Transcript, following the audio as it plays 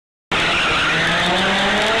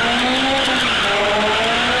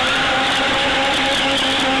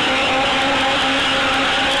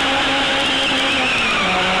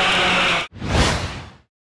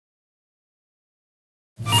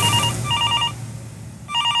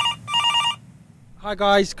Hi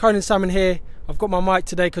guys, Conan Salmon here. I've got my mic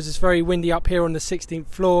today because it's very windy up here on the 16th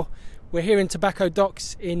floor. We're here in Tobacco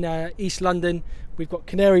Docks in East London. We've got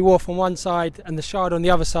Canary Wharf on one side and the Shard on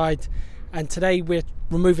the other side. And today we're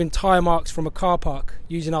removing tyre marks from a car park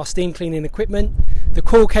using our steam cleaning equipment. The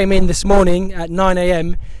call came in this morning at 9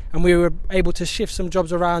 a.m. and we were able to shift some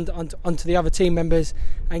jobs around onto the other team members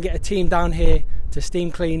and get a team down here to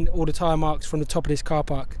steam clean all the tyre marks from the top of this car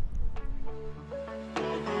park.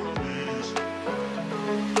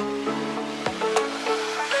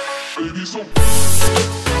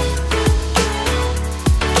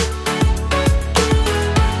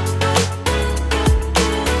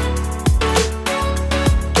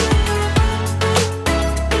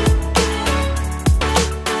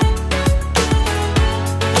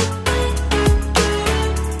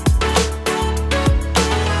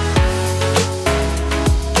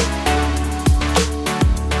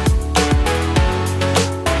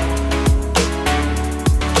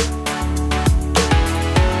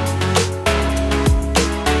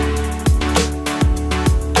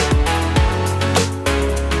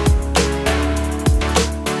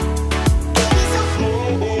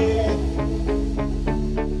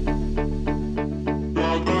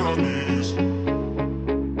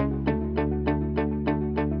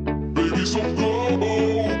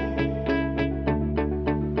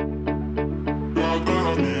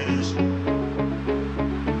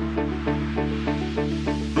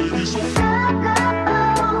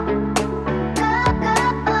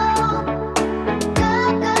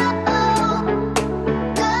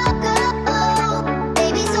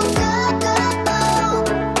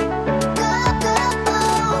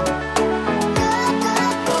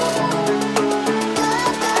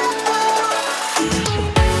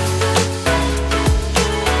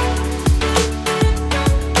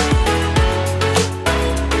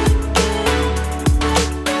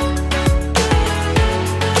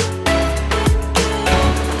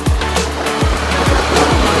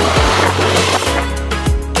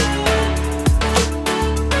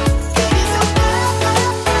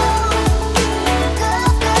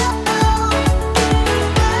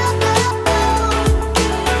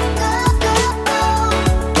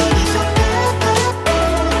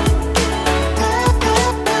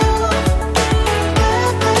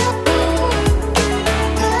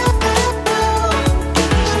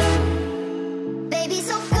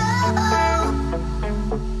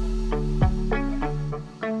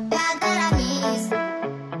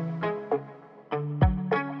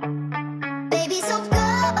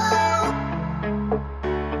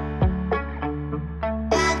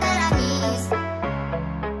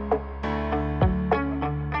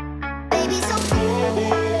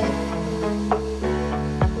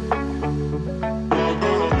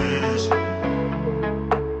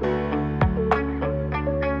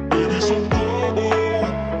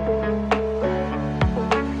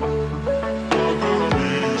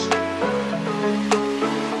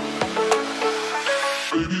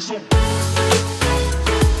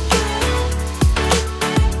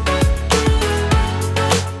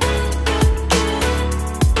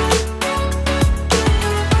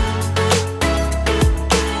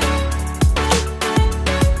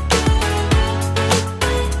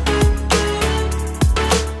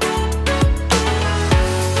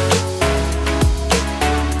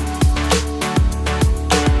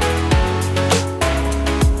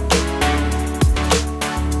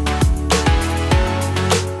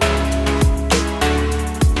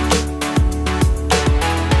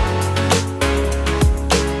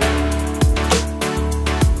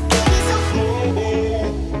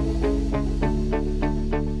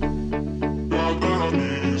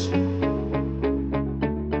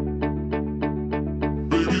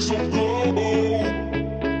 So